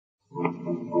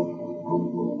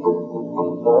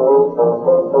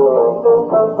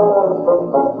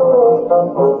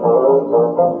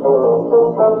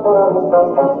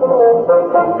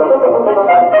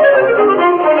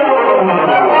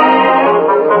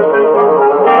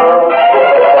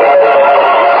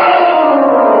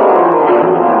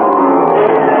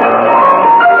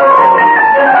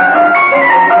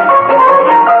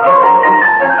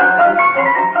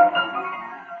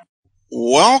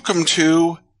Welcome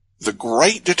to The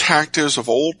Great Detectives of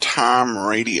Old Time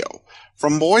Radio.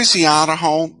 From Boise,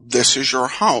 Idaho, this is your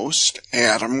host,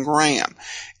 Adam Graham.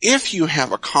 If you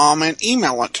have a comment,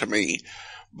 email it to me,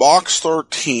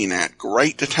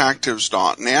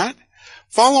 box13@greatdetectives.net.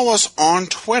 Follow us on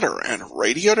Twitter at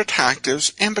Radio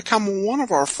Detectives and become one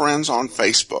of our friends on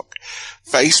Facebook,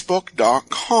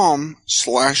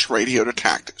 facebook.com/Radio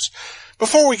Detectives.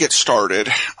 Before we get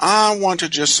started, I want to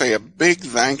just say a big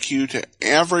thank you to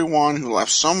everyone who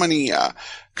left so many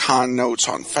kind notes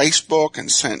on Facebook and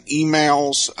sent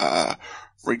emails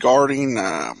regarding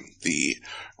the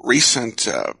recent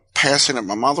passing of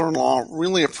my mother-in-law.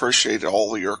 Really appreciate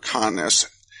all of your kindness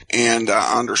and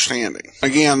understanding.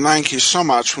 Again, thank you so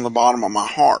much from the bottom of my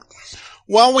heart.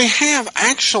 Well, we have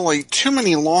actually too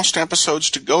many lost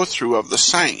episodes to go through of The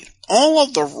Saint. All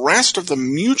of the rest of the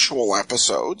Mutual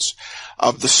episodes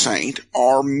of The Saint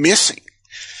are missing.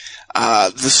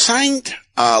 The Saint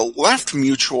left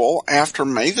Mutual after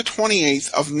May the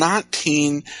 28th of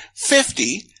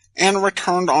 1950 and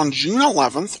returned on June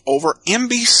 11th over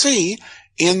NBC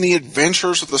in The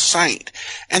Adventures of the Saint.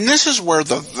 And this is where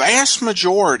the vast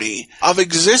majority of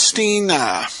existing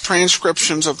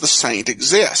transcriptions of The Saint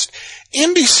exist.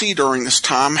 NBC during this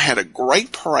time had a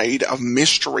great parade of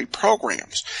mystery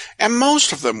programs, and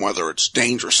most of them, whether it's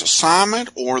Dangerous Assignment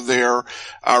or their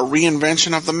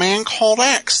reinvention of The Man Called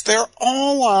X, they're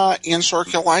all in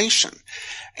circulation.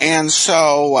 And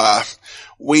so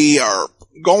we are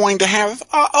going to have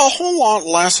a whole lot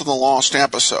less of the lost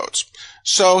episodes.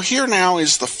 So here now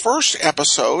is the first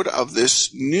episode of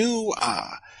this new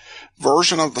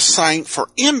version of The Saint for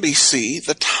NBC.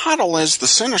 The title is The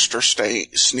Sinister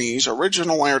Sneeze.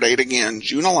 Original air date again,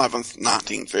 June 11th,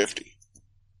 1950.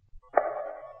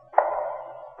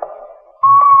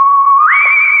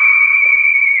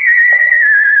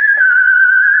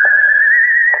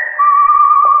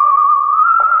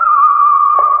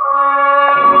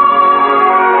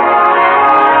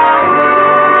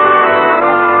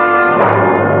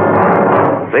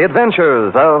 The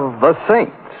Adventures of the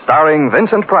Saint, starring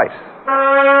Vincent Price.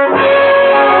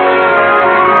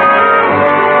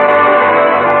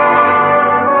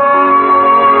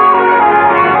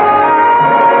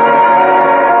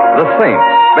 The Saint,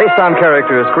 based on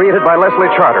characters created by Leslie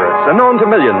Charteris and known to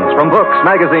millions from books,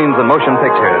 magazines, and motion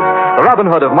pictures. The Robin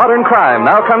Hood of modern crime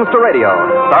now comes to radio,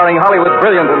 starring Hollywood's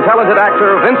brilliant and talented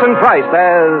actor Vincent Price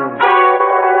as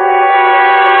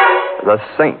The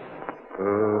Saint.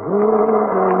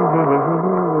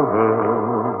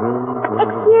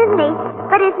 Excuse me,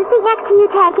 but is the seat next to you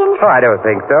taken? Oh, I don't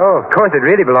think so. Of course, it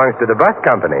really belongs to the bus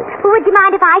company. Would you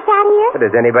mind if I sat here?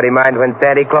 Does anybody mind when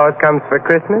Santa Claus comes for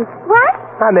Christmas? What?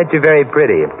 I met you very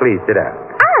pretty. Please sit down.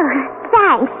 Oh,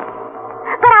 thanks.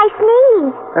 But I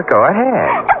sneeze. Go ahead.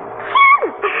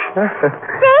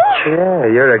 See? Yeah,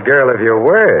 you're a girl of your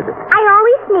word. I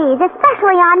always sneeze,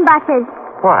 especially on buses.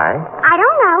 Why? I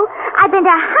don't know. I've been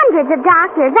to hundreds of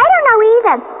doctors. They don't know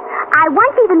either. I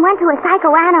once even went to a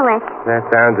psychoanalyst. That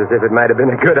sounds as if it might have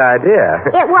been a good idea.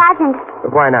 It wasn't.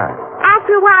 Why not?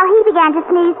 After a while, he began to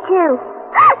sneeze, too.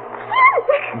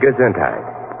 Gesundheit.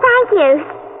 Thank you.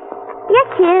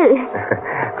 You're cute.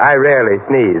 I rarely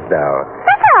sneeze, though.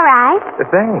 That's all right.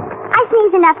 Thanks. I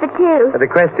sneeze enough for two.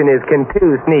 The question is, can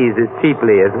two sneeze as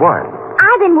cheaply as one?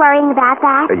 I've been worrying about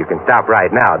that. So you can stop right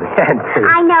now. The answer.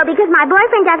 I know, because my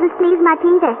boyfriend doesn't sneeze much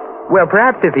either. Well,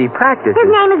 perhaps if he practices...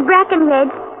 His name is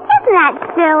Breckenridge. Isn't that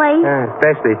silly?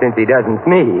 Especially since he doesn't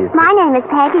sneeze. My name is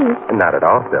Peggy. Not at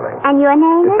all silly. And your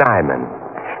name is? Simon.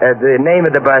 The name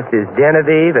of the bus is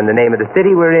Genevieve, and the name of the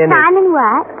city we're in Simon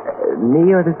what?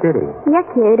 Me or the city? You're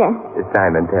cuter.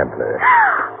 Simon Templar.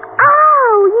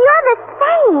 Oh, you're the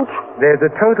Saint. There's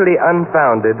a totally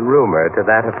unfounded rumor to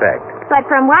that effect. But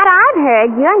from what I've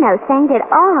heard, you're no saint at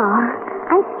all.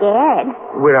 I'm scared.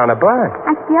 We're on a bus.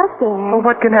 I'm still scared. Well,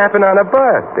 what can happen on a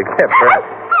bus, except for...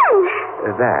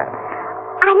 that.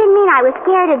 I didn't mean I was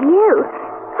scared of you.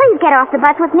 Please get off the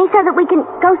bus with me so that we can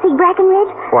go see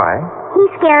Breckenridge. Why? He's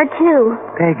scared, too.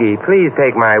 Peggy, please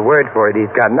take my word for it.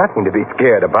 He's got nothing to be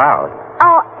scared about.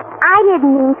 Oh, I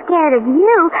didn't mean scared of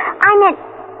you. I meant...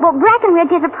 Well,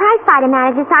 Breckenridge is a prize fighter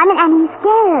manager, Simon, and he's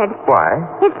scared. Why?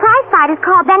 His prize fight is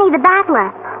called Benny the Battler.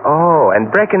 Oh,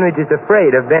 and Breckenridge is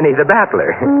afraid of Benny the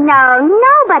Battler. No,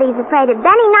 nobody's afraid of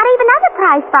Benny, not even other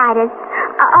prize fighters.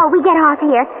 We get off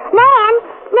here. Nan,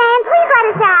 please let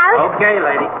us out. Okay,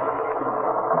 lady.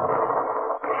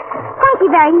 Thank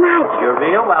you very much. You're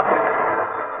real welcome.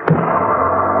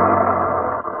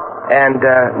 And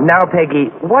now, Peggy,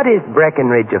 what is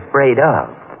Breckenridge afraid of?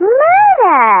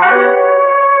 Murder!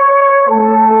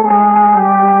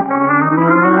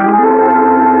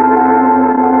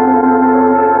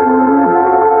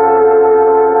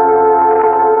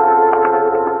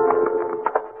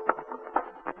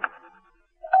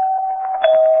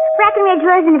 Breckenridge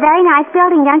lives in a very nice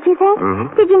building, don't you think?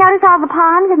 Mm-hmm. Did you notice all the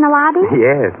palms in the lobby?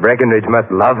 Yes, Breckenridge must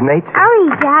love nature. Oh, he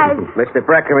does. Mr.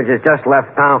 Breckenridge has just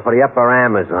left town for the upper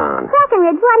Amazon.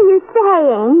 Breckenridge, what are you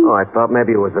saying? Oh, I thought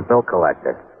maybe it was a bill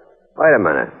collector. Wait a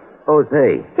minute. Who's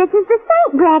he? This is the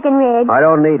Saint, Breckenridge. I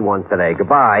don't need one today.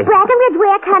 Goodbye. Breckenridge,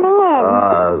 we're coming in.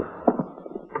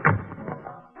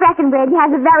 Breckenridge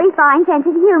has a very fine sense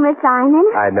of humor, Simon.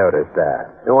 I noticed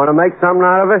that. You want to make something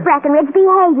out of it? Breckenridge,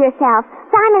 behave yourself.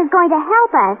 Simon's going to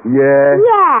help us. Yeah?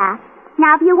 Yeah.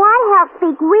 Now, if you want help,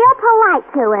 speak real polite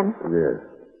to him. Yes.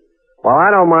 Well, I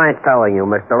don't mind telling you,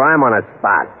 mister. I'm on a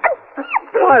spot.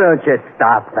 Why don't you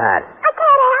stop that? I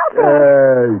can't help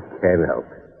it. Can't help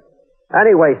it.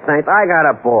 Anyway, Saint, I got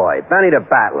a boy, Benny the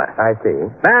Battler. I see.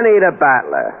 Benny the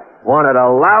Battler. One of the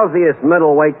lousiest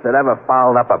middleweights that ever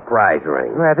fouled up a prize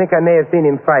ring. Well, I think I may have seen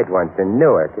him fight once in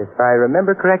Newark. If I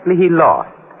remember correctly, he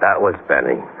lost. That was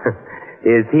Benny.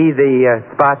 Is he the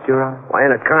spot you're on? Well,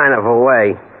 in a kind of a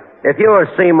way. If you ever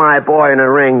see my boy in a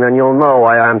ring, then you'll know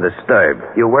why I'm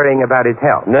disturbed. You're worrying about his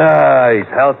health? No, he's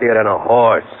healthier than a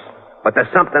horse. But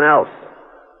there's something else.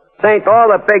 Saint, all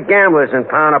the big gamblers in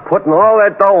town are putting all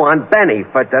their dough on Benny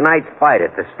for tonight's fight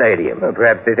at the stadium. Well,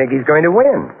 perhaps they think he's going to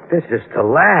win. This is the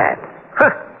lad. Huh.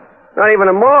 Not even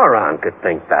a moron could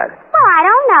think that. Well, I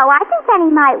don't know. I think Benny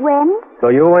might win.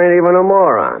 So you ain't even a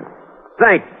moron.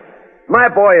 Saint, my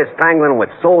boy is tangling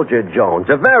with Soldier Jones,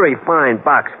 a very fine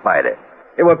box fighter.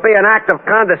 It would be an act of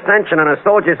condescension on a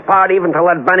soldier's part even to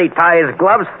let Benny tie his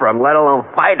gloves for him, let alone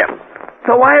fight him.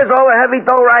 So why is all the heavy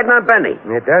dough riding on Benny?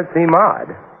 It does seem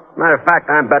odd. Matter of fact,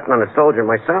 I'm betting on a soldier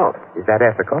myself. Is that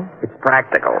ethical? It's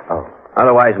practical. Oh.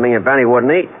 Otherwise, me and Benny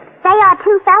wouldn't eat. They are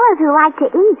two fellows who like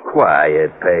to eat.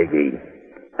 Quiet, Peggy.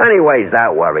 Anyways,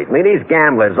 that worries me. These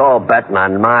gamblers all betting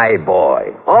on my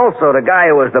boy. Also, the guy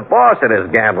who was the boss of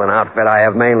this gambling outfit I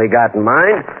have mainly got in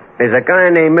mind is a guy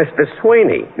named Mr.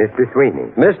 Sweeney. Mr.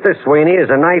 Sweeney. Mr. Sweeney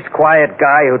is a nice, quiet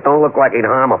guy who don't look like he'd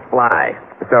harm a fly.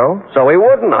 So? So he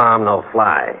wouldn't harm no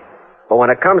fly. But when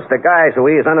it comes to guys who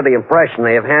he is under the impression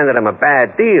they have handed him a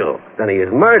bad deal, then he is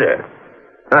murder.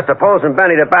 Now, supposing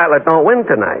Benny the Battler don't win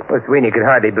tonight. Well, Sweeney could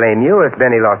hardly blame you if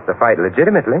Benny lost the fight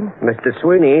legitimately. Mr.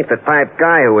 Sweeney ain't the type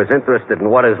guy who is interested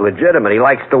in what is legitimate. He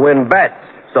likes to win bets.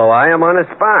 So I am on the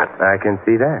spot. I can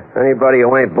see that. Anybody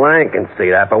who ain't blind can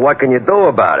see that, but what can you do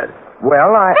about it?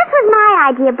 Well, This was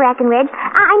my idea, Breckenridge.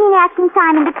 I mean asking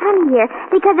Simon to come here.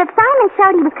 Because if Simon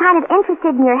showed he was kind of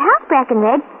interested in your health,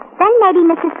 Breckenridge, then maybe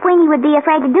Mr. Sweeney would be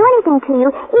afraid to do anything to you,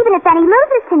 even if Benny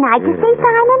loses tonight. You see,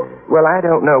 Simon? Well, I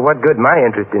don't know what good my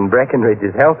interest in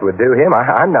Breckenridge's health would do him.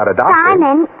 I'm not a doctor.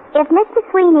 Simon, if Mr.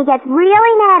 Sweeney gets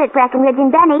really mad at Breckenridge and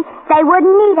Benny, they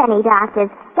wouldn't need any doctors.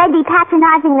 They'd be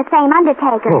patronizing the same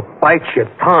undertaker. Bite your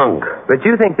tongue. But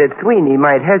you think that Sweeney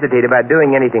might hesitate about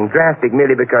doing anything drastic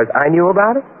merely because I knew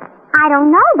about it? I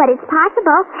don't know, but it's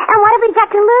possible. And what have we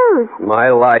got to lose? My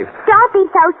life. Don't be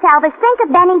so selfish. Think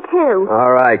of Benny, too.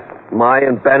 All right. My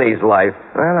and Benny's life.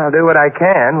 Well, I'll do what I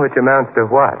can, which amounts to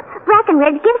what?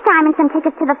 Breckenridge, give Simon some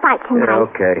tickets to the fight tonight. Yeah,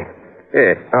 okay.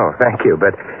 Yeah. Oh, thank you,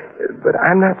 but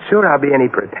I'm not sure I'll be any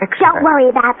protection. Don't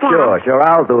worry about that. Sure.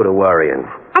 I'll do the worrying.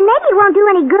 And maybe it won't do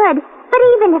any good. But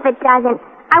even if it doesn't,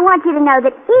 I want you to know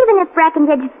that even if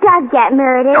Breckenridge does get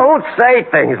murdered... Don't say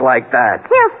things like that.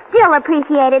 He'll still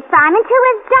appreciate it, Simon, to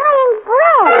his dying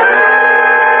breath.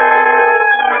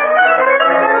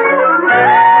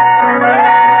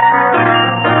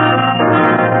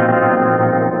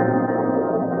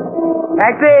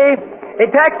 Taxi!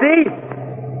 Hey, taxi!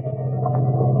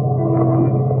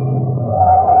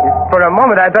 For a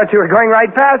moment, I thought you were going right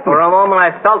past me. For a moment,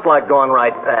 I felt like going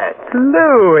right past.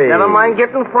 Louis! Never mind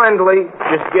getting friendly.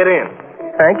 Just get in.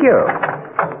 Thank you.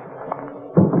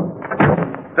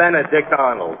 Benedict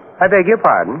Arnold. I beg your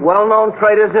pardon? Well-known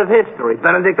traders of history.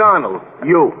 Benedict Arnold.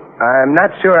 You. I'm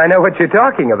not sure I know what you're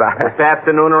talking about. This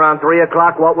afternoon around 3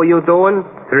 o'clock, what were you doing?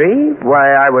 3?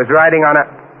 Why, I was riding on a...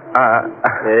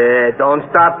 Don't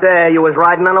stop there. You was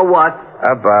riding on a what?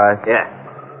 A bus. Yeah.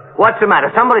 What's the matter?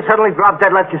 Somebody suddenly dropped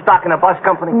dead, left you stock in a bus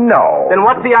company? No. Then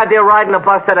what's the idea of riding a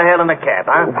bus instead of hailing a cab,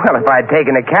 huh? Well, if I'd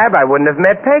taken a cab, I wouldn't have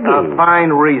met Peggy. A fine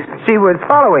reason. She was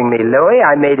following me, Louis.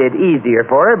 I made it easier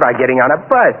for her by getting on a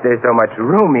bus. They're so much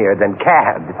roomier than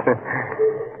cabs.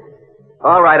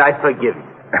 All right, I forgive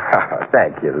you. Oh,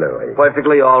 thank you, Louis.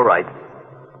 Perfectly all right.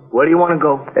 Where do you want to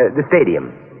go? The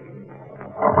stadium.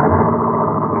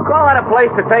 You call that a place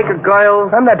to take a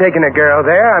girl? I'm not taking a girl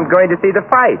there. I'm going to see the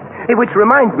fight. Hey, which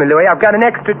reminds me, Louis, I've got an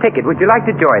extra ticket. Would you like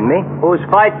to join me? Who's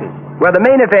fighting? Well, the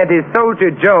main event is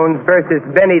Soldier Jones versus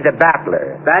Benny the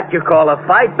Battler. That you call a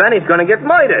fight? Benny's going to get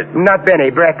murdered. Not Benny,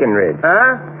 Breckenridge.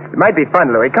 Huh? It might be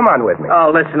fun, Louis. Come on with me.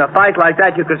 Oh, listen, a fight like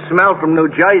that you could smell from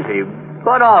New Jersey.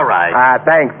 But all right.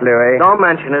 Thanks, Louis. Don't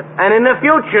mention it. And in the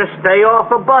future, stay off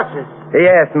of buses.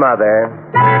 Yes, Mother.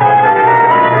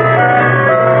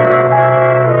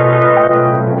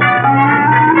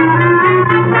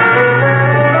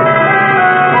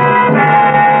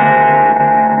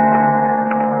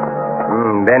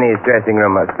 Benny's dressing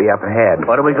room must be up ahead.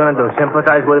 What are we going to do?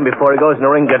 Sympathize with him before he goes in the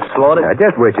ring and gets slaughtered?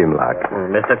 Just wish him luck.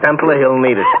 Mr. Templar, he'll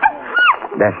need it.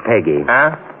 That's Peggy.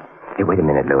 Huh? Hey, wait a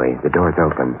minute, Louis. The door's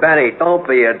open. Benny, don't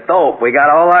be a dope. We got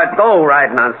all our dough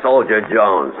riding on Soldier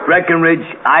Jones. Breckenridge,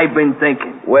 I've been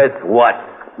thinking. With what?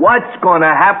 What's going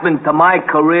to happen to my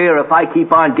career if I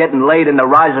keep on getting laid in the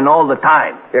rising all the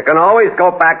time? You can always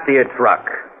go back to your truck.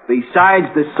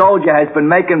 Besides, the soldier has been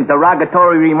making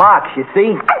derogatory remarks, you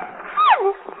see?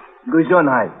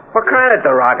 Gesundheit. What kind of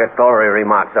derogatory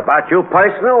remarks? About you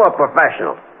personal or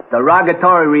professional?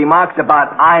 Derogatory remarks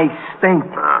about I stink.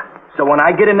 So when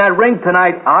I get in that ring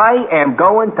tonight, I am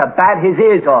going to bat his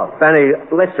ears off. Benny,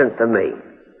 listen to me.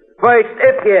 First,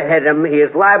 if you hit him, he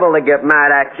is liable to get mad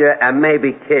at you and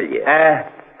maybe kill you.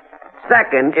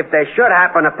 Second, if there should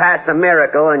happen to pass a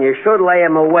miracle and you should lay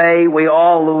him away, we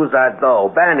all lose our dough.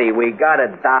 Benny, we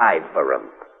gotta die for him.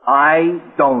 I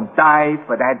don't die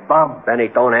for that bum.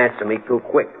 Benny, don't answer me too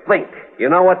quick. Think. You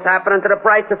know what's happening to the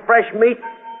price of fresh meat?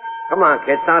 Come on,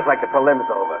 kid. Sounds like the prelim's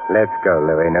over. Let's go,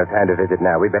 Louis. No time to visit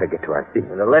now. We better get to our seats.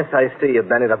 The less I see you,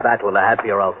 Benny, the Battler, the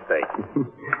happier I'll stay.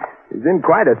 He's in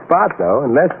quite a spot, though.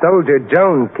 Unless Soldier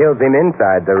Jones kills him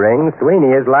inside the ring, Sweeney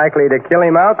is likely to kill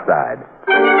him outside.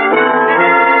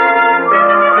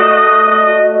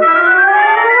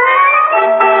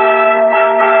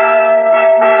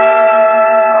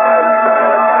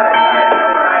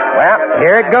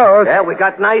 Here it goes. Yeah, we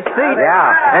got nice seats. Yeah.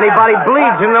 Anybody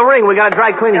bleeds in the ring, we got a dry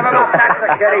cleaning suit.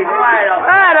 Hey,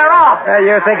 they're off.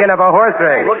 You're thinking of a horse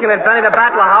race. Looking at Benny the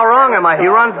Battler, how wrong am I? He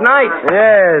runs nice.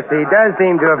 Yes, he does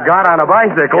seem to have got on a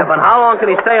bicycle. Yeah, but how long can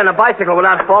he stay on a bicycle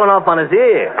without falling off on his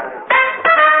ear?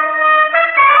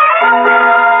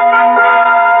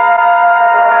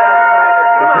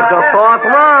 This is the fourth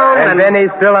round. And Benny's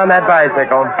still on that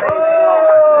bicycle.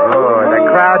 Oh, the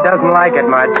crowd doesn't like it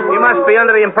much. You must be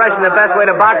under the impression the best way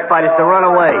to box fight is to run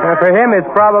away. For him, it's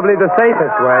probably the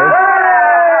safest way.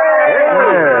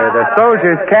 The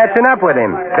soldier's catching up with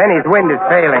him. Benny's wind is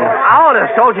failing. Oh, the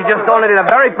soldier just donated a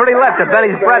very pretty left to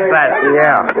Benny's breadbasket.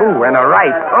 Yeah. Ooh, and a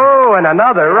right. Oh, and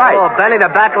another right. Oh, Benny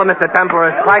the Battler, Mr. Templar,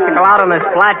 is practical out on his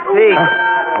flat feet.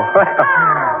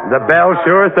 The bell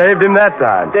sure saved him that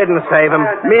time. Didn't save him.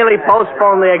 Merely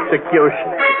postponed the execution.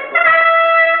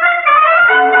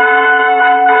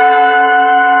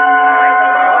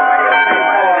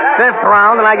 Fifth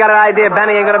round, and I got an idea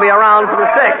Benny ain't going to be around for the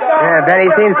sixth. Yeah,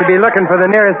 Benny seems to be looking for the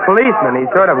nearest policeman.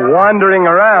 He's sort of wandering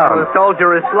around. The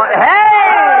soldier is Hey!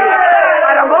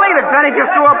 I don't believe it. Benny just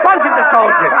threw a punch at the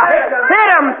soldier. Hit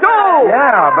him, too!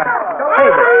 Yeah, but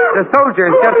the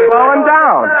soldier's just slowing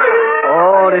down.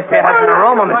 Oh, this here has an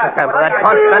aroma, Mr. Temple. That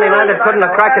punch Benny landed couldn't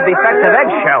have cracked a defective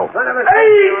eggshell.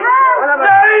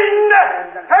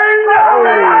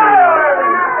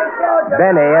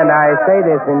 Benny, and I say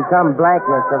this in some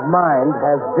blankness of mind,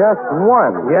 has just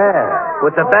won. Yeah,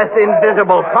 with the best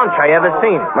invisible punch I ever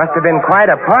seen. Must have been quite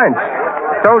a punch.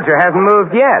 The soldier hasn't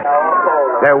moved yet.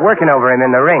 They're working over him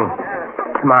in the ring.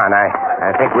 Come on,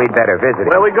 I think we'd better visit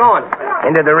him. Where are we going?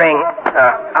 Into the ring.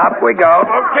 Up we go.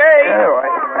 Okay.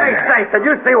 Hey, Saint, did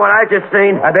you see what I just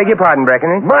seen? I beg your pardon,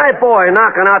 Breckenridge. My boy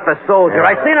knocking out the soldier.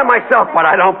 I seen it myself, but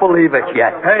I don't believe it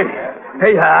yet.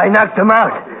 Hey, I knocked him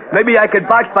out. Maybe I could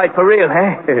box fight for real,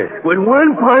 huh? With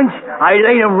one punch, I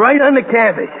laid him right on the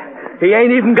canvas. He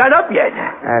ain't even got up yet.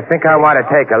 I think I want to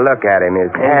take a look at him. His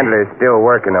handler's still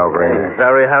working over him.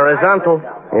 Very horizontal.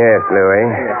 Yes, Louis.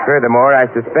 Furthermore, I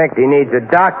suspect he needs a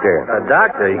doctor. A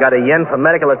doctor? You got a yen for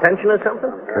medical attention or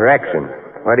something? Correction.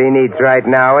 What he needs right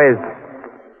now is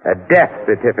a death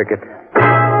certificate.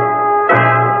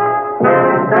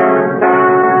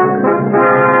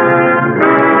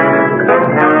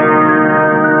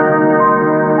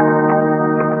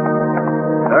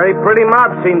 Very pretty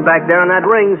mob scene back there in that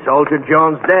ring. Soldier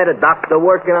Jones dead, a doctor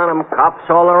working on him, cops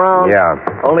all around. Yeah.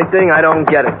 Only thing, I don't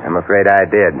get it. I'm afraid I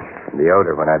did. The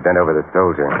odor when I bent over the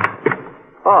soldier.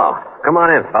 Oh, come on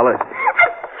in, fellas.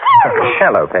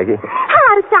 Hello, Peggy.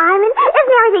 Hello, Simon.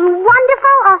 Isn't everything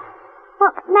wonderful?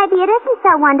 Well, maybe it isn't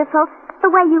so wonderful the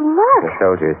way you look. The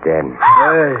soldier's dead.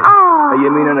 Hey. Oh.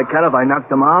 You mean on account of I knocked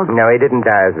him out? No, he didn't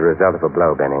die as a result of a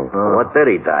blow, Benny. What did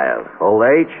he die of? Old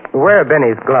age? Where are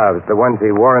Benny's gloves? The ones he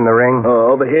wore in the ring?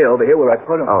 Oh, over here where I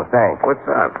put him. Oh, thanks. What's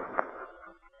up?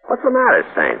 What's the matter,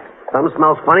 Saint? Something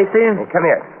smells funny to you? Hey, come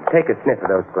here. Take a sniff of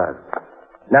those gloves.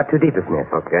 Not too deep a sniff.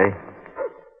 Okay.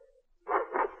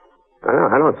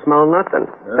 I don't smell nothing.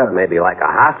 Except maybe like a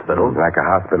hospital. Like a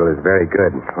hospital is very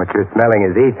good. What you're smelling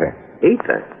is ether.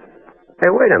 Ether? Hey,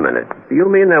 wait a minute. Do you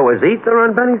mean there was ether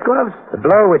on Benny's gloves? The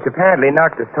blow which apparently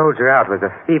knocked the soldier out was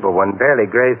a feeble one, barely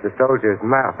grazed the soldier's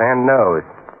mouth and nose.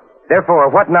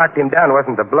 Therefore, what knocked him down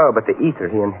wasn't the blow, but the ether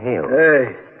he inhaled.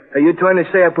 Hey, are you trying to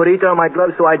say I put ether on my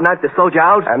gloves so I'd knock the soldier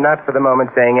out? I'm not for the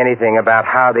moment saying anything about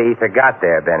how the ether got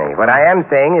there, Benny. What I am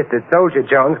saying is that Soldier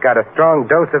Jones got a strong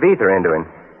dose of ether into him.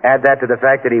 Add that to the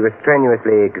fact that he was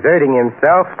strenuously exerting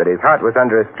himself, that his heart was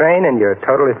under a strain, and your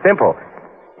total is simple.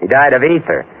 He died of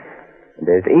ether.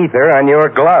 There's ether on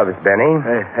your gloves, Benny.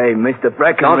 Hey, Mr.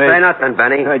 Breckenridge. Don't say nothing,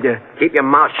 Benny. Keep your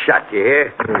mouth shut, you hear?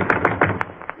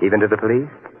 Even to the police?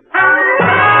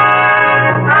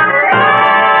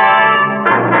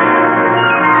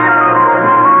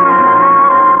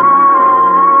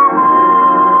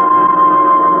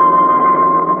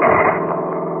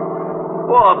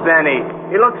 Poor Benny.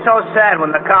 He looked so sad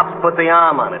when the cops put the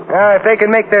arm on him. If they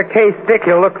can make their case stick,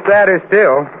 he'll look sadder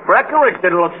still. Breckenridge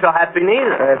didn't look so happy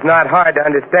neither. It's not hard to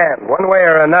understand. One way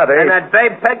or another. And that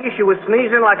babe Peggy, she was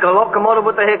sneezing like a locomotive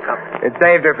with the hiccups. It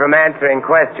saved her from answering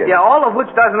questions. Yeah, all of which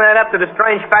doesn't add up to the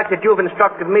strange fact that you've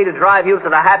instructed me to drive you to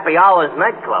the Happy Hours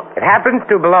nightclub. It happens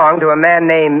to belong to a man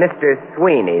named Mr.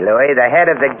 Sweeney, Louis, the head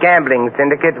of the gambling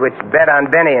syndicate which bet on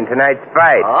Benny in tonight's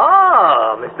fight.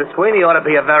 Oh, Mr. Sweeney ought to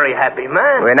be a very happy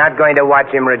man. We're not going to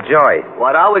watch him rejoice.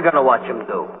 What are we going to watch him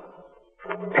do?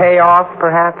 Pay off,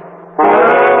 perhaps?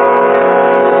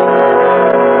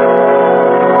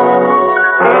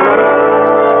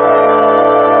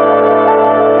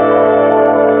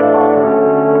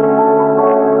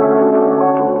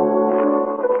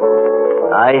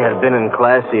 I have been in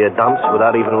classier dumps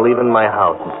without even leaving my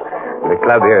house. The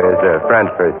club here is a front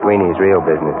for Sweeney's real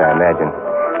business, I imagine.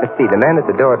 Let's see, the man at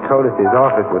the door told us his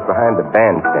office was behind the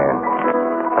bandstand.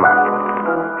 Come on.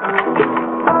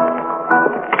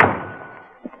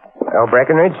 Oh,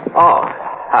 Breckenridge? Oh,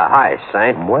 hi,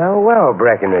 Saint. Well,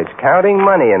 Breckenridge. Counting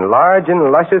money in large and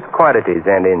luscious quantities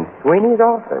and in Sweeney's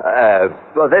office.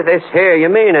 Well, this here, you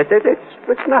mean it?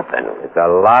 It's nothing. It's a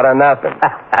lot of nothing.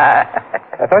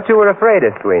 I thought you were afraid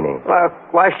of Sweeney. Well,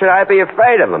 why should I be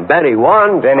afraid of him? Benny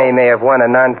won. Benny may have won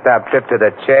a non-stop trip to the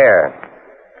chair.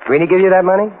 Sweeney give you that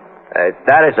money?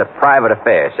 That is a private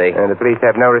affair, see? And the police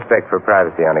have no respect for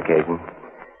privacy on occasion.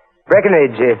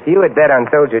 Breckenridge, if you had bet on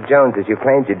Soldier Jones as you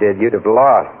claimed you did, you'd have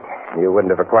lost. You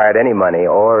wouldn't have acquired any money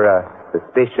or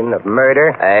suspicion of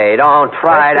murder. Hey, don't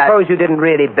try I suppose you didn't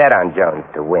really bet on Jones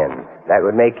to win. That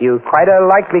would make you quite a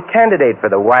likely candidate for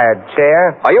the wired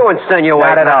chair. Are you insinuating?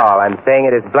 Not at all. I'm saying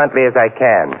it as bluntly as I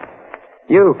can.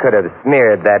 You could have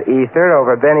smeared that ether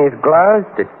over Benny's gloves.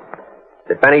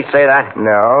 Did Benny say that?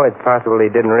 No, it's possible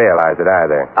he didn't realize it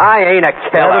either. I ain't a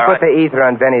killer. Whoever put the ether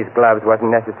on Benny's gloves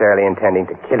wasn't necessarily intending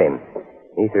to kill him.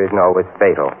 Ether isn't always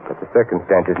fatal, but the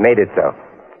circumstances made it so.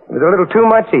 It was a little too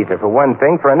much ether, for one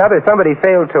thing. For another, somebody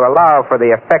failed to allow for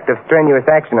the effect of strenuous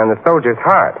action on the soldier's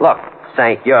heart. Look,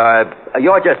 Saint,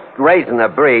 you're just raising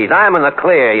the breeze. I'm in the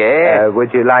clear, yeah?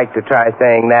 Would you like to try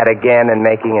saying that again and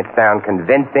making it sound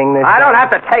convincing this I time? don't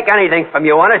have to take anything from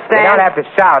you, understand? You don't have to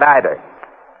shout either.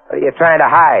 What are you trying to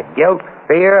hide? Guilt?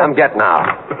 Fear? I'm getting out.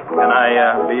 Can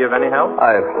I be of any help?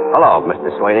 Hello,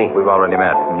 Mr. Sweeney. We've already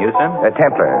met. And you, sir? A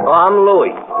Templar. Oh, I'm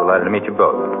Louis. Delighted to meet you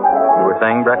both. You were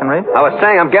saying, Breckenridge? I was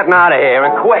saying I'm getting out of here,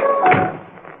 and quick.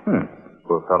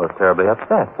 Poor fellow's terribly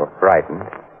upset. Or frightened.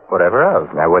 Whatever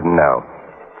of. I wouldn't know.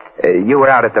 You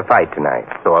were out at the fight tonight.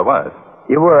 So I was.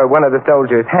 You were one of the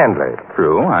soldier's handlers.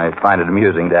 True. I find it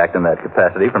amusing to act in that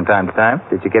capacity from time to time.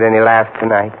 Did you get any laughs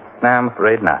tonight? No, I'm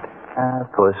afraid not.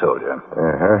 Poor soldier.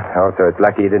 Also, it's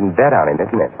lucky you didn't bet on him,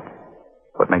 isn't it?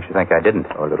 What makes you think I didn't?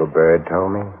 Oh, little bird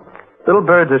told me. Little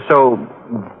birds are so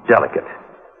delicate.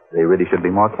 They really should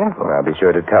be more careful. Well, I'll be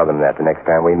sure to tell them that the next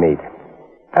time we meet.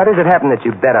 How does it happen that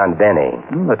you bet on Benny?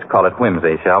 Let's call it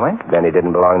whimsy, shall we? Benny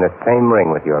didn't belong in the same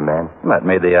ring with your man. That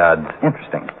made the odds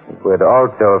interesting. It would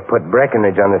also have put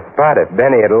Breckenridge on the spot if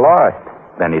Benny had lost.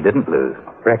 Benny didn't lose.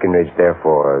 Breckenridge,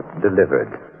 therefore, delivered.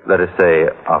 Let us say,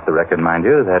 off the record, mind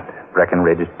you, that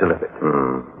Breckenridge delivered.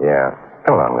 Yeah.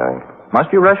 Come along, Louis. Must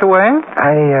you rush away?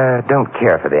 I don't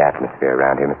care for the atmosphere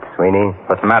around here, Mr. Sweeney.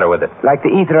 What's the matter with it? Like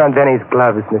the ether on Benny's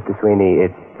gloves, Mr. Sweeney,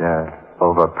 it's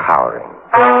overpowering.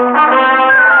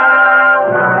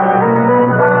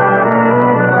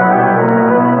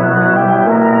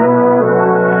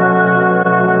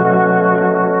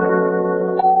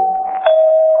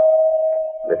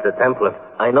 Templar,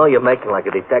 I know you're making like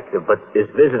a detective, but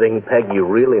is visiting Peggy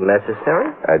really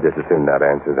necessary? I just assume not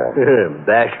answer that.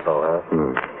 Bashful, huh?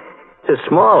 It's a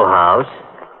small house.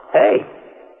 Hey,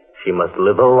 she must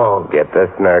live alone. Get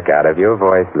the smirk out of your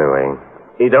voice, Louis.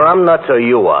 Either I'm nuts or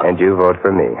you are. And you vote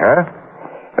for me, huh?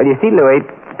 Well, you see, Louis,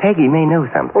 Peggy may know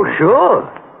something. Oh, sure.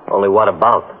 Only what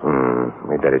about?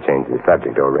 We better change the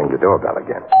subject or ring the doorbell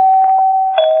again.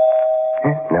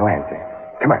 No answer.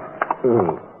 Come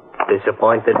on.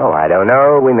 Disappointed? Oh, I don't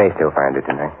know. We may still find her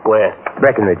tonight. Where?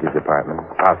 Breckenridge's apartment.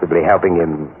 Possibly helping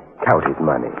him count his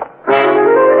money.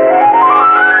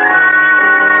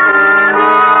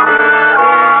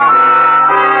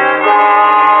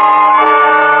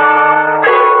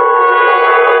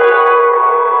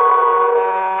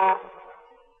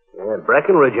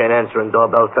 Breckenridge ain't answering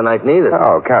doorbells tonight, neither.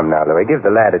 Oh, come now, Louis. Give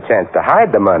the lad a chance to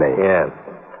hide the money. Yeah.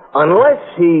 Unless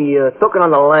he took it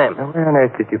on the lamp. Now, where on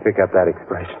earth did you pick up that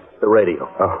expression? The radio.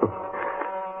 Oh.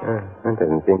 That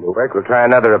doesn't seem to work. We'll try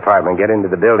another apartment. Get into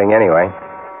the building anyway.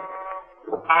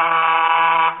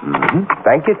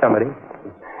 Thank you, somebody.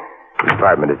 The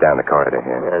apartment is down the corridor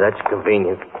here. Yeah, that's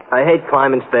convenient. I hate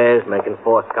climbing stairs, making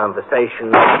forced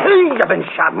conversation. I've been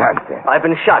shot. Nonsense. I've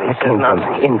been shot, he That says came from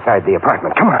nonsense. inside the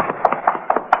apartment. Come on.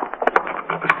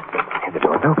 The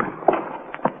door's open.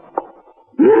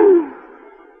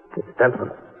 It's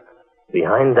Templar.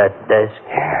 Behind that desk.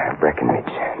 Yeah,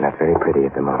 Breckenridge. Not very pretty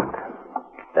at the moment.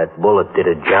 That bullet did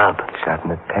a job. Shot in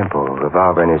the temple,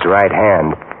 revolver in his right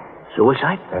hand.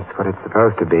 Suicide? That's what it's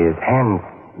supposed to be. His hand's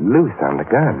loose on the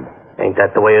gun. Ain't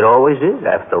that the way it always is?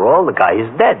 After all, the guy is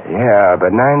dead. Yeah,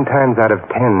 but 9 times out of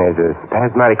 10, there's a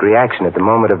spasmodic reaction at the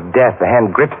moment of death. The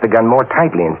hand grips the gun more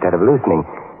tightly instead of loosening,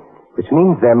 which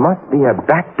means there must be a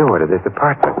back door to this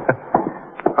apartment.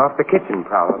 Off the kitchen,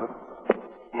 probably.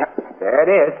 Yep, there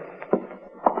it is.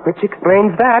 Which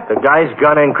explains that. The guy's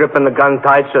gun ain't gripping the gun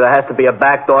tight, so there has to be a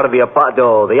back door to the apartment.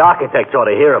 Oh, the architects ought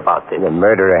to hear about this. The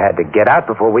murderer had to get out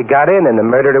before we got in, and the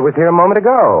murderer was here a moment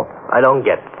ago. I don't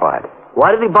get it. What?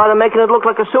 Why did he bother making it look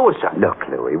like a suicide? Look,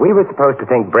 Louis, we were supposed to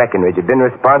think Breckenridge had been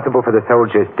responsible for the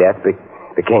soldier's death,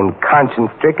 became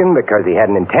conscience-stricken because he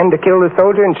hadn't intended to kill the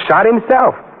soldier and shot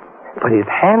himself. But his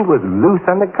hand was loose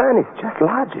on the gun. It's just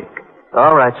logic.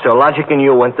 All right, so Logic and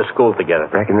you went to school together.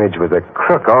 Breckenridge was a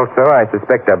crook also. I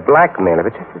suspect a blackmailer,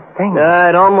 but just the thing.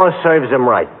 It almost serves him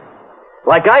right.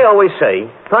 Like I always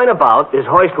say, turnabout is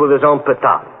hoist with his own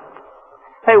petard.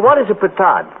 Hey, what is a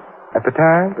petard? A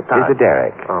petard? Petard. Is a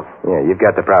derrick. Oh. Yeah, you've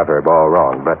got the proverb all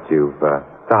wrong, but you've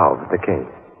solved the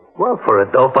case. Well, for a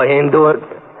dope I ain't do it.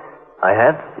 I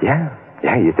have?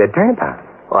 Yeah, you said turnabout.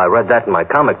 Well, I read that in my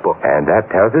comic book. And that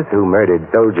tells us who murdered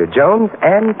Soldier Jones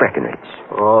and Breckenridge.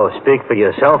 Oh, speak for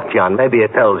yourself, John. Maybe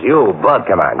it tells you, but...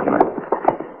 Come on.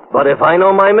 But if I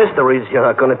know my mysteries, you're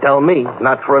not going to tell me.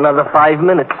 Not for another 5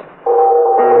 minutes.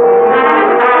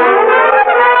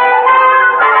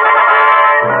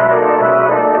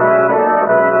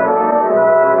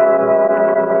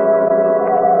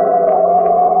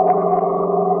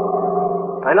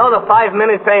 I know the 5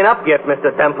 minutes ain't up yet,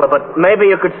 Mr. Templar, but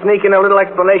maybe you could sneak in a little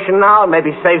explanation now and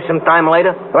maybe save some time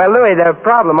later. Well, Louis, the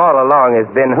problem all along has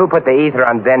been who put the ether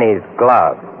on Benny's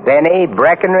glove. Benny,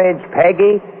 Breckenridge,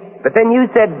 Peggy. But then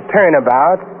you said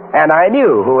turnabout, and I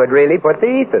knew who had really put the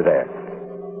ether there.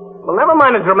 Well, never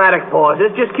mind the dramatic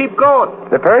pauses. Just keep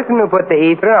going. The person who put the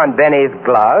ether on Benny's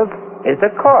glove is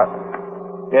the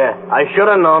corpse. Yeah, I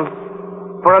should have known.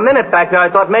 For a minute back there,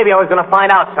 I thought maybe I was going to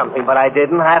find out something, but I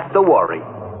didn't have to worry.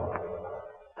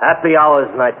 Happy Hours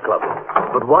nightclub.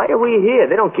 But why are we here?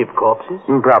 They don't keep corpses.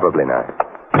 Probably not.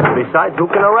 Besides, who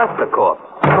can arrest a corpse?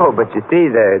 Oh, but you see,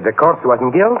 the corpse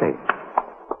wasn't guilty.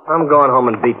 I'm going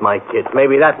home and beat my kids.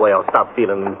 Maybe that way I'll stop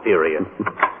feeling inferior.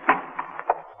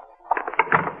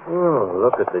 Oh,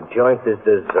 look at the joint is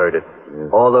deserted.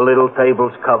 All the little tables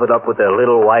covered up with their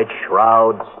little white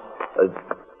shrouds.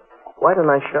 Why didn't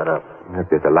I shut up? Look,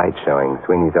 there's a light showing.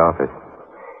 Sweeney's office.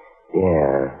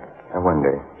 Yeah, I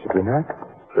wonder. Should we knock?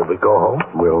 Should we go home?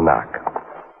 We'll knock.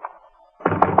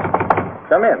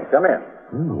 Come in.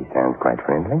 He sounds quite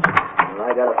friendly.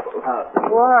 I got a full house.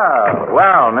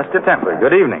 Well, Mr. Templar,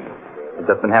 good evening. I've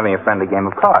just been having a friendly game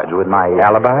of cards with my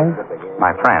Alibis?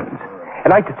 my friends.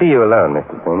 I'd like to see you alone,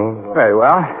 Mr. Sweeney. Very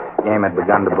well. The game had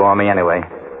begun to bore me anyway.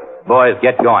 Boys,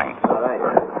 get going. All right.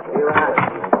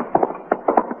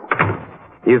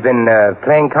 You've been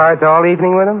playing cards all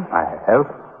evening with them? I have.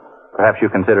 Perhaps you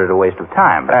consider it a waste of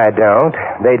time. I don't.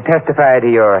 They'd testify to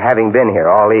your having been here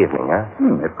all evening,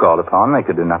 huh? If called upon, they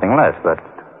could do nothing less, but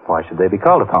why should they be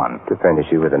called upon? To furnish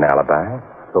you with an alibi.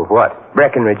 For what?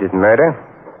 Breckenridge's murder.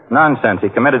 Nonsense. He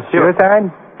committed suicide.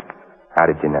 Suicide? How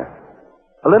did you know?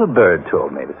 A little bird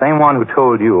told me. The same one who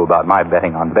told you about my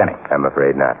betting on Benny. I'm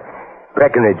afraid not.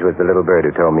 Breckenridge was the little bird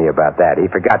who told me about that. He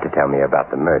forgot to tell me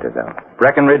about the murder, though.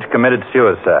 Breckenridge committed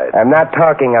suicide. I'm not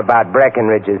talking about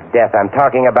Breckenridge's death. I'm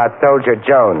talking about Soldier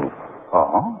Jones.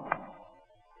 Oh?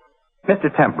 Mr.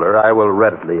 Templar, I will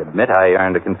readily admit I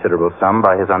earned a considerable sum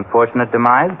by his unfortunate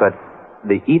demise, but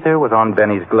the ether was on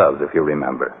Benny's gloves, if you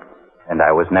remember. And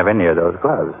I was never near those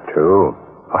gloves. True.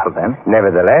 Well, then?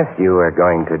 Nevertheless, you are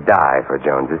going to die for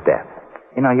Jones's death.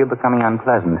 You know, you're becoming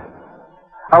unpleasant.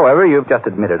 However, you've just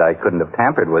admitted I couldn't have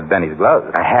tampered with Benny's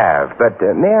gloves. I have, but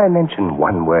may I mention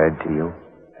one word to you?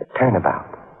 A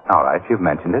turnabout. All right, you've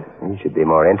mentioned it. You should be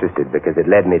more interested because it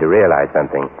led me to realize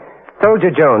something.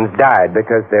 Soldier Jones died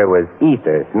because there was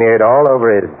ether smeared all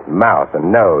over his mouth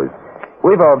and nose.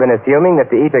 We've all been assuming that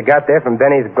the ether got there from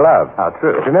Benny's glove. How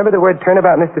true. Remember the word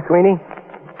turnabout, Mr. Sweeney?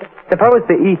 Suppose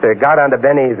the ether got onto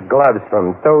Benny's gloves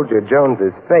from Soldier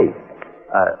Jones's face.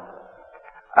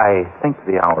 I think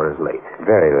the hour is late.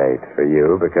 Very late for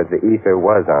you, because the ether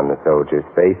was on the soldier's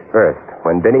face first.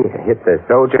 When Benny hit the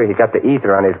soldier, he got the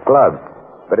ether on his gloves.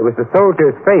 But it was the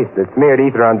soldier's face that smeared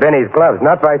ether on Benny's gloves,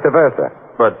 not vice versa.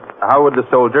 But how would the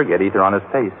soldier get ether on his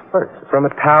face first? From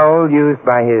a towel used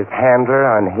by his handler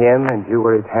on him, and you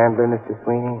were his handler, Mr.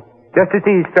 Sweeney? Just as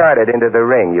he started into the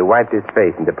ring, you wiped his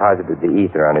face and deposited the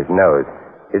ether on his nose.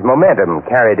 His momentum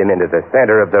carried him into the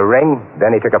center of the ring.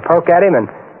 Then he took a poke at him,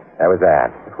 and that was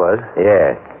that. It was?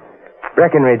 Yes.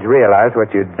 Breckenridge realized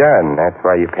what you'd done. That's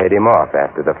why you paid him off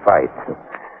after the fight.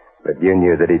 But you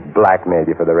knew that he'd blackmailed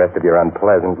you for the rest of your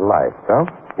unpleasant life, so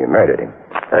you murdered him.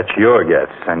 That's your guess,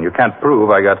 and you can't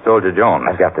prove I got Soldier Jones.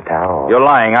 I've got the towel. You're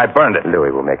lying. I burned it.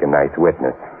 Louis will make a nice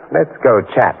witness. Let's go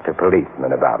chat to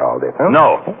policemen about all this, huh?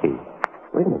 No. Hey,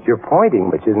 wait a minute. You're pointing,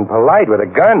 which isn't polite, with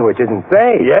a gun, which isn't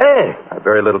safe. Yeah. I've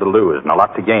very little to lose and a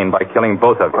lot to gain by killing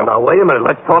both of you. Well, now, wait a minute.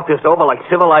 Let's talk this over like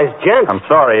civilized gents. I'm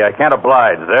sorry. I can't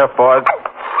oblige. Therefore...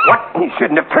 What? You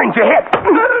shouldn't have turned your head.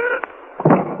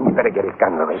 You better get his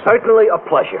gun, Louis. Certainly a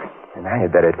pleasure. And I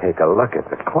had better take a look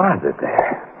at the closet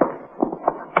there.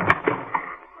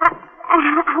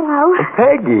 Hello?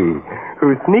 Peggy,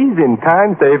 who sneezed in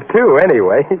time saved two,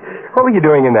 anyway. What were you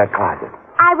doing in that closet?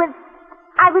 I was...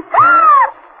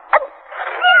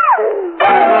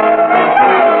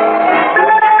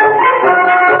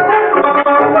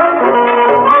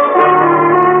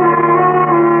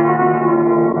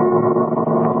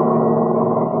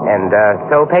 And,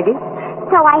 so, Peggy?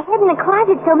 So I hid in the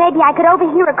closet so maybe I could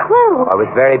overhear a clue. Oh, it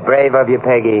was very brave of you,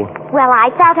 Peggy. Well, I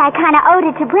felt I kind of owed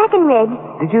it to Breckenridge.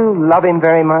 Did you love him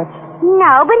very much?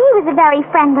 No, but he was a very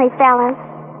friendly fellow.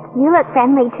 You look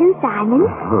friendly, too, Simon.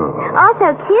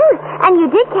 Also cute. And you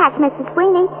did catch Mr.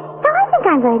 Sweeney. So I think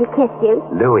I'm going to kiss you.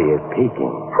 Louis is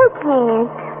peeking. Who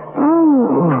cares?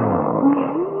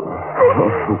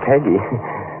 Peggy,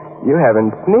 you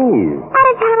haven't sneezed. At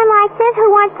a time like this, who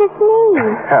wants to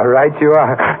sneeze? How right you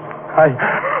are. Simon!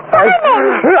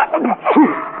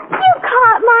 You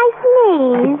caught my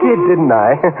sneeze. I did, didn't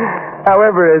I?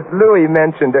 However, as Louis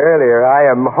mentioned earlier,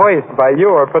 I am hoist by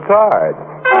your petard.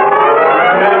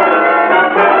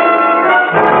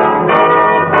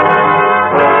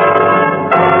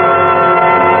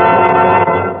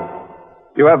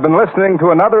 You have been listening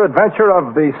to another adventure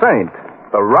of the Saint,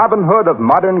 the Robin Hood of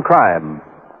modern crime.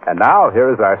 And now,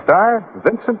 here is our star,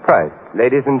 Vincent Price.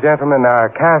 Ladies and gentlemen, our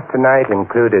cast tonight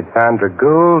included Sandra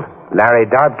Gould, Larry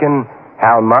Dodkin,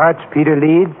 Hal March, Peter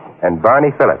Leeds, and Barney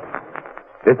Phillips.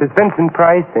 This is Vincent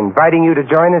Price inviting you to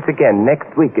join us again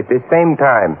next week at this same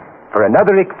time for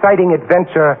another exciting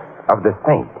adventure of the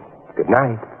Saint. Good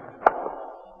night.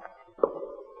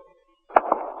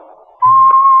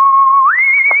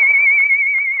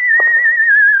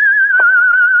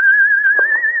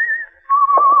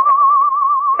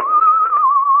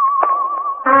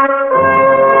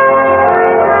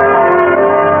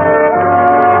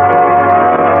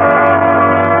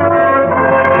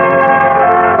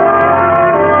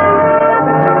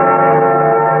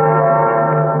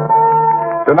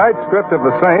 Tonight's script of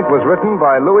The Saint was written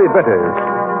by Louis Bitters.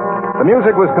 The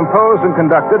music was composed and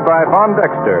conducted by Von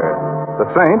Dexter. The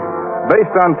Saint,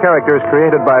 based on characters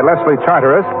created by Leslie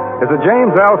Charteris, is a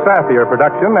James L. Safier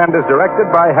production and is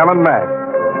directed by Helen Mack.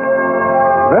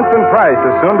 Vincent Price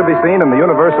is soon to be seen in the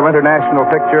Universal International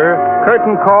picture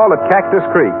Curtain Call at Cactus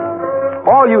Creek.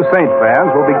 All you Saint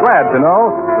fans will be glad to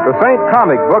know that the Saint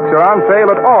comic books are on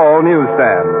sale at all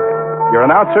newsstands. Your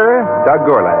announcer, Doug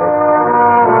Gourlay.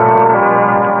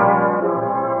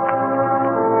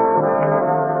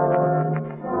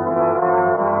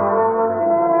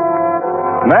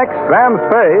 Next, Sam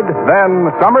Spade, then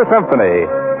Summer Symphony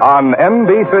on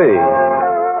NBC.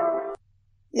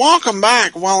 Welcome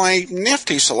back. Well, a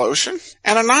nifty solution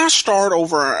and a nice start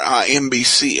over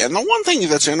NBC. And the one thing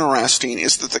that's interesting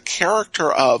is that the character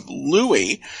of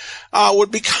Louie would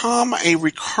become a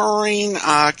recurring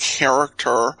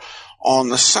character on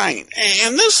The Saint.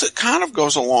 And this kind of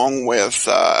goes along with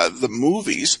the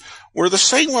movies, where the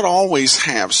Saint would always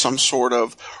have some sort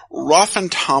of rough and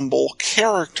tumble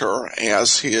character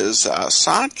as his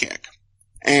sidekick.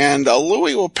 And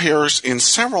Louie appears in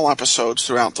several episodes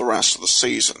throughout the rest of the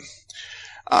season.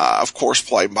 Of course,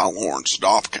 played by Lawrence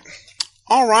Dobkin.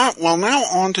 All right, well, now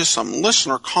on to some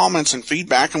listener comments and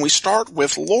feedback, and we start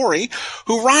with Lori,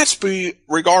 who writes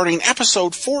regarding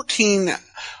episode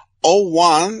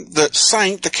 1401, The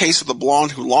Saint, the case of the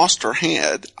blonde who lost her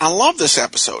head. I love this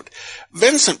episode.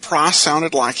 Vincent Price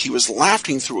sounded like he was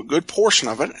laughing through a good portion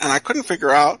of it, and I couldn't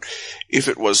figure out if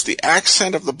it was the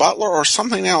accent of the butler or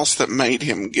something else that made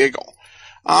him giggle.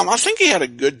 I think he had a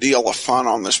good deal of fun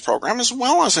on this program, as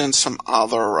well as in some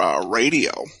other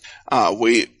radio.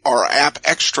 Our App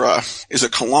Extra is a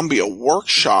Columbia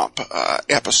Workshop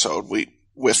episode with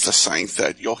the Saint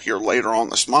that you'll hear later on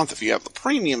this month if you have the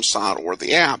premium side or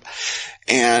the app,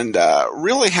 and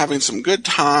really having some good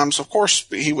times. Of course,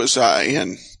 he was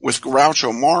in with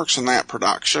Groucho Marx in that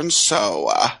production,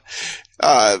 so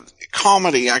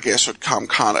comedy, I guess, would come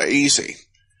kind of easy.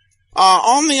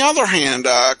 On the other hand,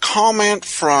 a comment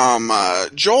from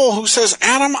Joel, who says,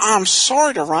 Adam, I'm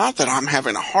sorry to write that I'm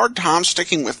having a hard time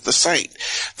sticking with The Saint.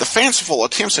 The fanciful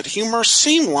attempts at humor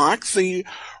seem like the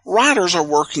writers are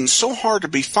working so hard to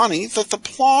be funny that the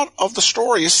plot of the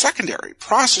story is secondary.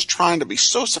 Price is trying to be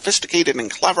so sophisticated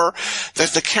and clever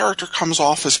that the character comes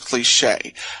off as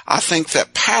cliche. I think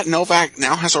that Pat Novak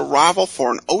now has a rival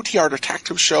for an OTR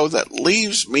detective show that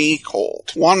leaves me cold.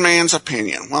 One man's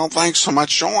opinion. Well, thanks so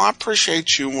much, Joel. I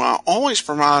appreciate you always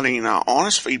providing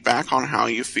honest feedback on how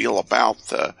you feel about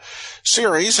the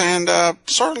series, and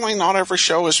certainly not every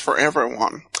show is for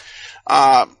everyone.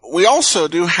 We also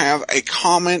do have a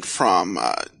comment from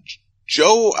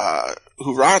Joe,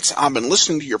 who writes, I've been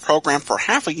listening to your program for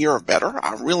half a year or better.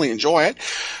 I really enjoy it.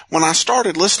 When I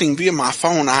started listening via my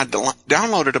phone, I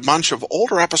downloaded a bunch of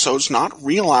older episodes, not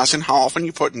realizing how often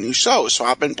you put new shows. So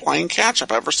I've been playing catch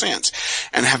up ever since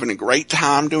and having a great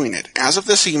time doing it. As of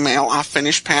this email, I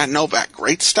finished Pat Novak.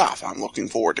 Great stuff. I'm looking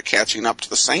forward to catching up to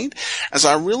The Saint, as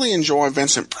I really enjoy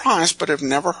Vincent Price, but have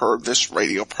never heard this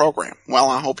radio program. Well,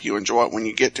 I hope you enjoy it when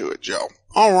you get to it, Joe.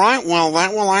 All right, well,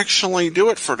 that will actually do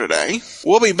it for today.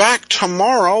 We'll be back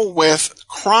tomorrow with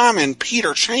Crime and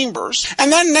Peter Chambers,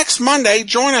 and then next Monday,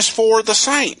 join us for The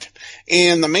Saint.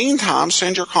 In the meantime,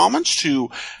 send your comments to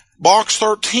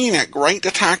Box13 at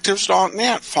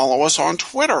greatdetectives.net. Follow us on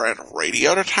Twitter at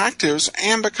Radio Detectives,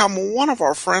 and become one of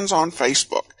our friends on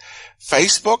Facebook.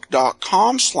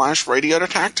 Facebook.com/Radio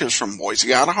Detectives. From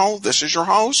Boise, Idaho, this is your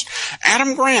host,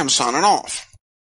 Adam Graham, signing off.